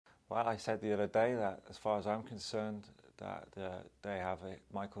Well, I said the other day that, as far as I'm concerned, that they have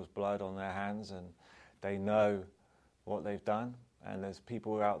Michael's blood on their hands, and they know what they've done. And there's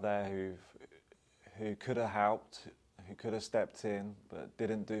people out there who could have helped, who could have stepped in, but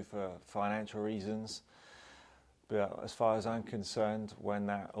didn't do for financial reasons. But as far as I'm concerned, when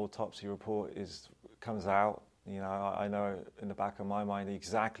that autopsy report comes out, I know in the back of my mind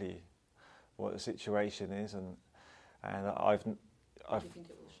exactly what the situation is, and What do you think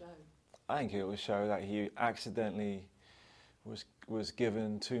it will show? I think it will show that he accidentally was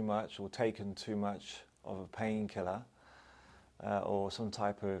given too much or taken too much of a painkiller or some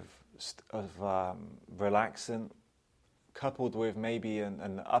type of relaxant, coupled with maybe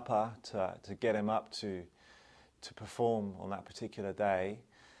an upper to get him up to perform on that particular day.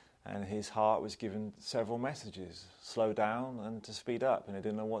 And his heart was given several messages: slow down and to speed up, and it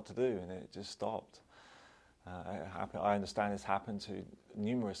didn't know what to do, and it just stopped. I understand it's happened to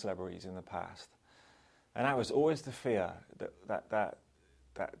numerous celebrities in the past, and that was always the fear that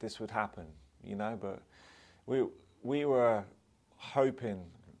this would happen, But we were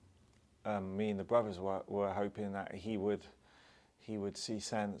hoping, me and the brothers were hoping that he would see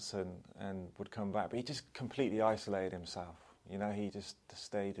sense and would come back, but he just completely isolated himself. He just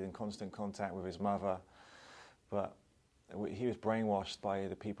stayed in constant contact with his mother, but he was brainwashed by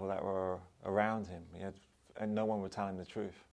the people that were around him. And no one would tell him the truth.